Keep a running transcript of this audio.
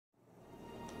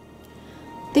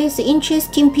This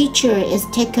interesting picture is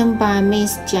taken by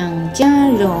Miss Jiang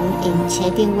Jiarong in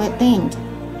Qieding Wetland.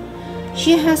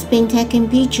 She has been taking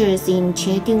pictures in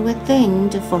Qieding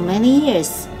Wetland for many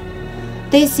years.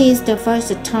 This is the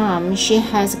first time she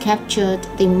has captured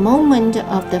the moment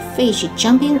of the fish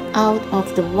jumping out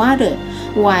of the water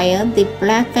while the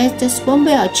black-faced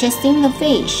spoonbill chasing the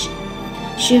fish.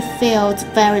 She felt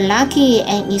very lucky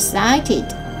and excited.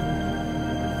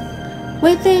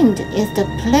 Wetland is the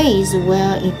place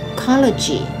where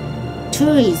ecology,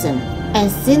 tourism,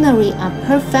 and scenery are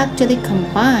perfectly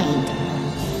combined.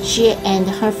 She and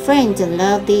her friends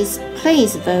love this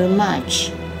place very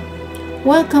much.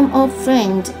 Welcome all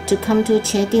friends to come to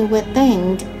Qieding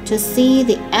Wetland to see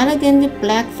the elegant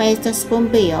black-faced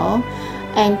spoonbill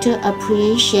and to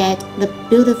appreciate the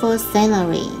beautiful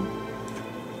scenery.